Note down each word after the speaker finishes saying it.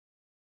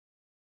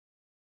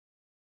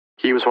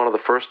He was one of the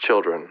first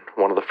children,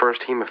 one of the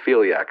first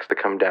hemophiliacs to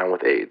come down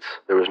with AIDS.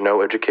 There was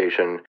no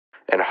education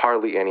and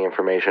hardly any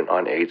information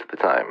on AIDS at the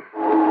time.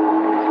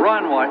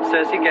 Ryan White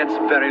says he gets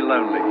very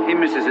lonely. He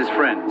misses his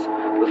friends.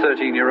 The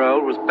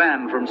 13-year-old was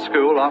banned from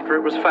school after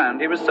it was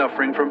found he was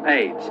suffering from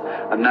AIDS.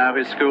 And now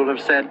his school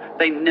have said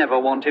they never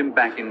want him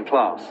back in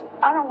class.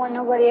 I don't want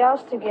nobody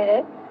else to get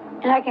it,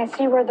 and I can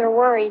see where they're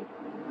worried.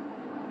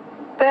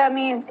 But, I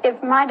mean,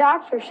 if my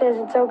doctor says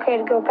it's okay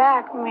to go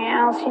back, I mean, I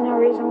don't see no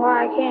reason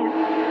why I can't.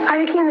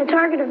 I became the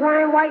target of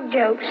Ryan White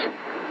jokes.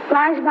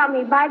 Lies about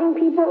me biting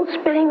people,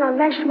 spitting on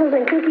vegetables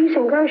and cookies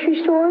in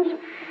grocery stores,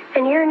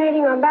 and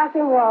urinating on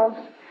bathroom walls.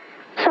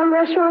 Some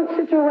restaurants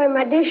threw away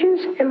my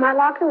dishes, and my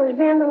locker was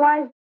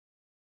vandalized.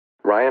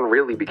 Ryan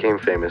really became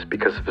famous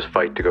because of his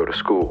fight to go to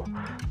school.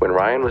 When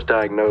Ryan was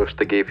diagnosed,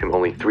 they gave him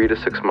only 3 to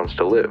 6 months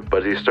to live.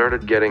 But as he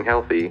started getting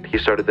healthy, he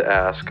started to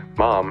ask,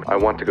 "Mom, I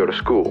want to go to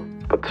school."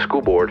 But the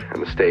school board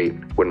and the state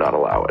would not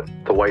allow it.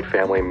 The White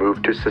family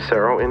moved to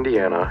Cicero,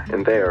 Indiana,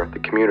 and there, the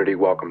community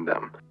welcomed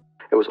them.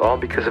 It was all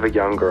because of a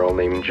young girl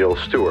named Jill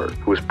Stewart,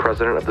 who was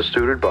president of the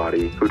student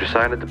body, who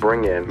decided to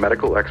bring in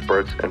medical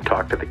experts and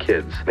talk to the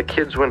kids. The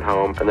kids went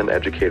home and then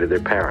educated their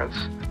parents.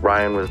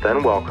 Ryan was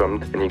then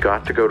welcomed, and he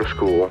got to go to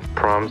school,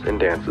 proms, and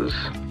dances.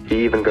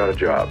 He even got a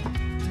job.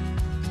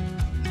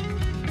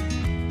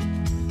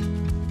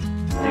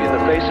 In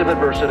the face of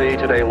adversity,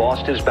 today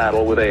lost his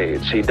battle with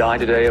AIDS. He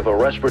died today of a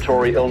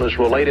respiratory illness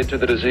related to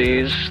the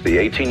disease. The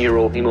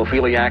 18-year-old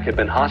hemophiliac had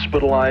been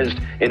hospitalized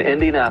in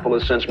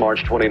Indianapolis since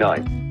March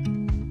 29th.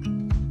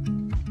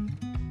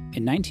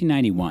 In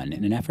 1991,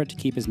 in an effort to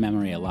keep his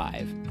memory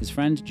alive, his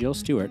friend Jill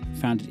Stewart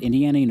founded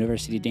Indiana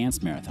University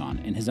Dance Marathon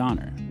in his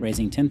honor,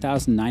 raising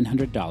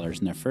 $10,900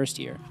 in their first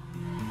year.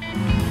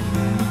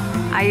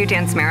 IU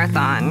Dance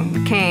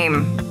Marathon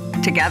came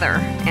together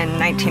in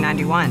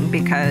 1991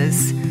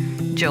 because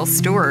Jill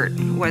Stewart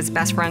was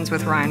best friends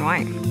with Ryan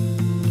White,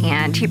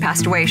 and he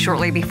passed away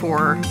shortly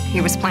before he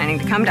was planning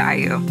to come to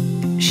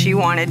IU. She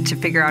wanted to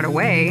figure out a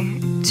way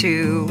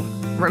to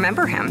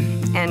remember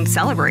him and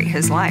celebrate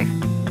his life.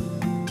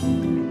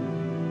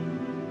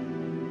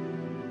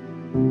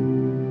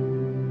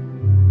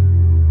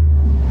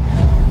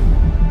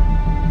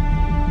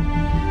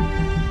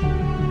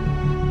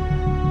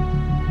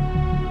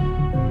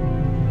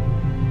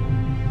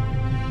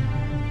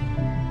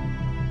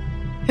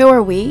 Who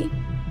are we?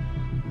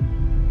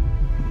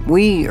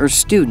 We are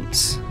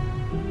students.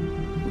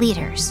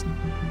 Leaders.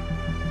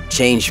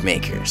 Change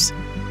makers.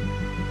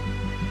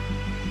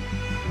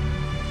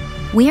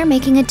 We are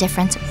making a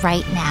difference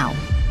right now.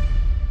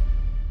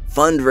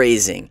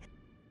 Fundraising.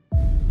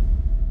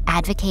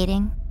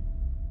 Advocating.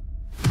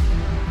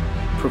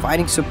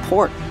 Providing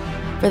support.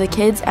 For the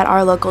kids at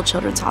our local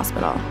children's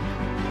hospital.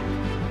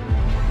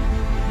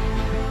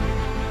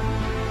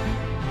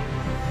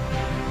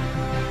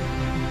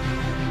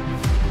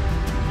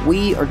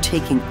 We are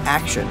taking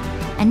action.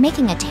 And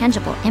making a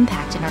tangible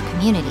impact in our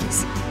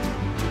communities.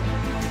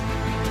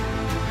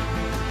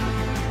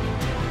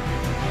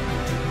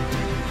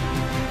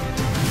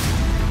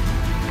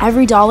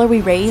 Every dollar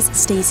we raise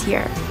stays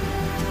here.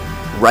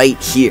 Right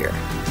here.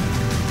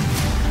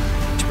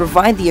 To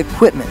provide the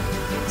equipment,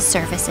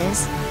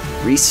 services,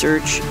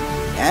 research,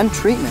 and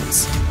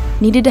treatments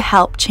needed to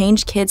help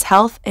change kids'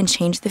 health and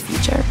change the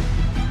future.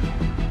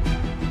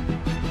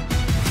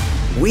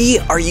 We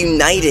are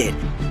united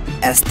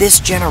as this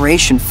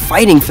generation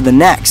fighting for the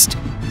next.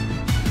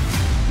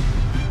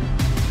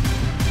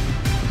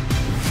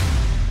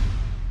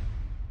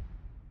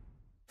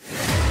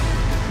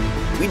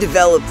 We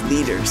develop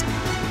leaders.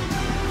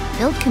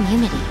 Build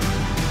community.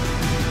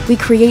 We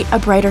create a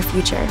brighter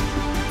future.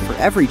 For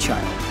every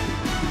child.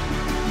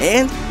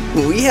 And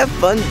we have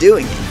fun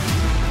doing it.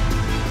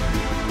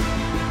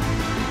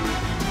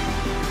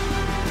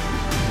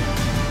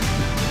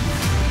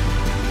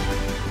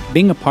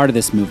 Being a part of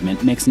this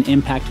movement makes an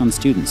impact on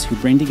students who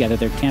bring together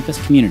their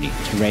campus community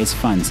to raise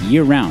funds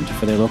year-round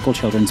for their local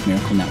Children's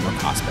Miracle Network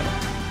hospital.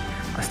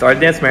 I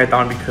started Dance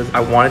Marathon because I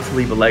wanted to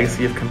leave a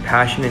legacy of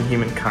compassion and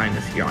human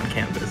kindness here on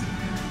campus.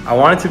 I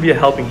wanted to be a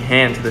helping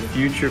hand to the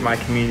future of my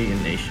community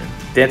and nation.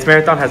 Dance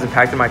Marathon has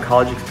impacted my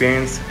college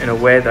experience in a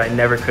way that I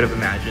never could have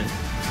imagined.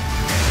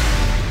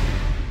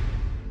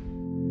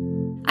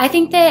 I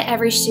think that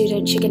every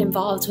student should get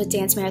involved with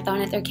Dance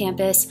Marathon at their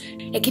campus.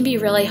 It can be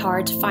really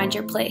hard to find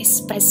your place,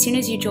 but as soon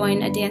as you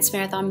join a Dance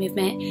Marathon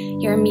movement,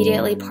 you're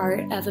immediately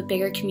part of a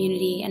bigger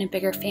community and a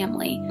bigger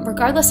family.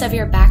 Regardless of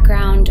your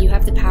background, you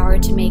have the power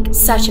to make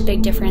such a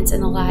big difference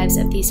in the lives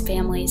of these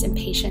families and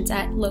patients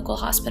at local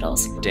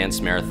hospitals.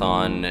 Dance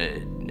Marathon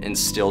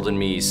instilled in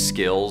me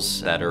skills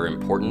that are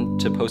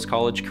important to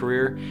post-college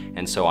career,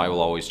 and so I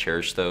will always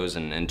cherish those.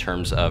 And in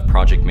terms of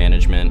project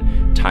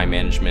management, time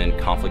management,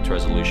 conflict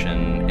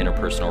resolution,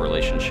 interpersonal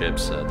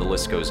relationships, the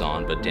list goes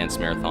on, but Dance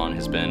Marathon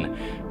has been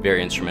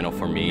very instrumental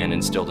for me and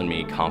instilled in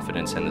me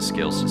confidence and the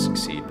skills to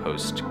succeed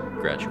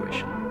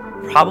post-graduation.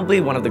 Probably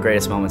one of the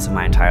greatest moments of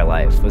my entire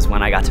life was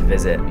when I got to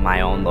visit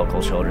my own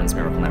local Children's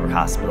Miracle Network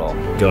hospital.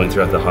 Going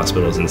throughout the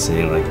hospitals and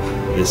seeing like,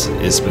 this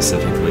is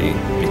specifically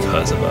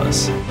because of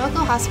us.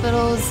 Local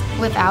hospitals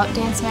without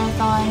Dance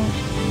Marathon,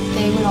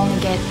 they would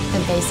only get the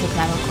basic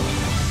medical.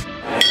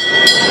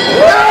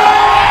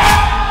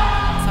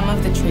 Some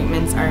of the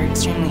treatments are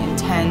extremely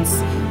intense.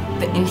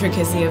 The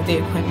intricacy of the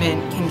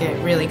equipment can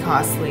get really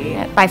costly.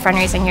 By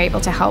fundraising, you're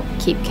able to help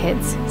keep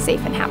kids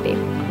safe and happy.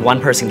 One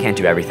person can't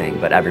do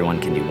everything, but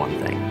everyone can do one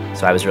thing.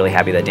 So I was really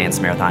happy that Dance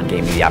Marathon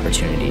gave me the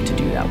opportunity to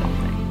do that one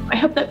thing. I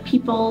hope that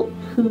people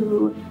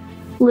who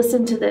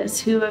listen to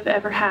this, who have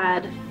ever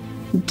had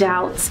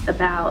doubts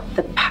about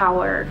the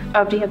power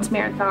of Dance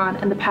Marathon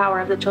and the power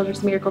of the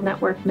Children's Miracle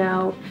Network,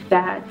 know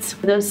that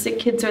those sick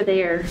kids are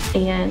there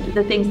and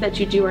the things that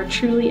you do are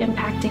truly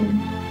impacting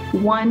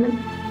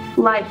one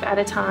life at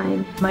a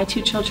time. My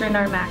two children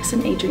are Max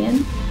and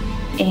Adrian,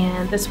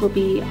 and this will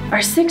be our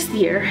 6th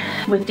year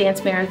with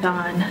Dance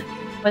Marathon.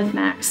 With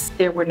Max,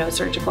 there were no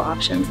surgical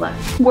options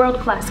left.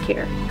 World-class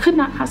care. Could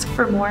not ask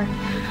for more.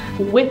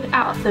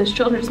 Without those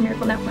Children's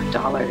Miracle Network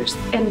dollars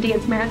and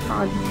Dance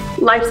Marathon,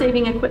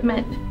 life-saving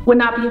equipment would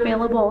not be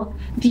available.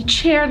 The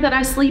chair that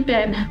I sleep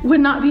in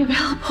would not be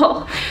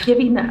available.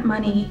 Giving that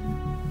money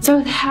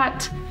so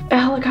that a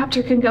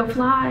helicopter can go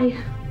fly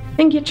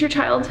and get your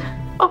child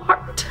a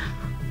heart.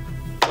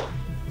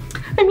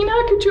 I mean,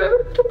 how could you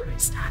ever put a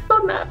price tag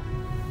on that?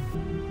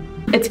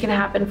 It's gonna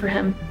happen for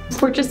him.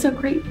 We're just so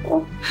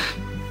grateful.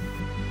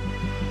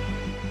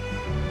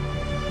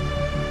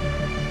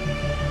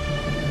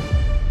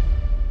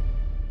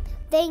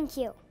 Thank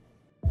you.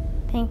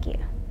 Thank you.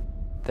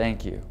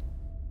 Thank you.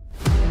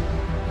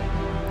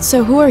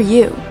 So who are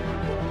you?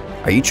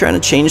 Are you trying to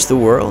change the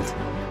world?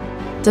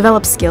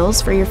 Develop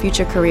skills for your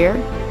future career?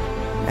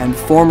 And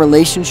form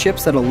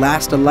relationships that'll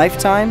last a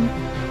lifetime?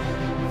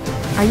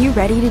 Are you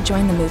ready to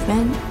join the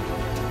movement?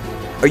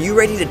 Are you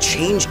ready to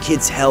change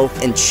kids'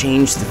 health and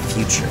change the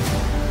future?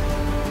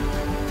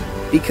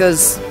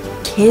 Because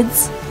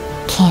kids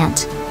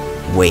can't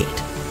wait.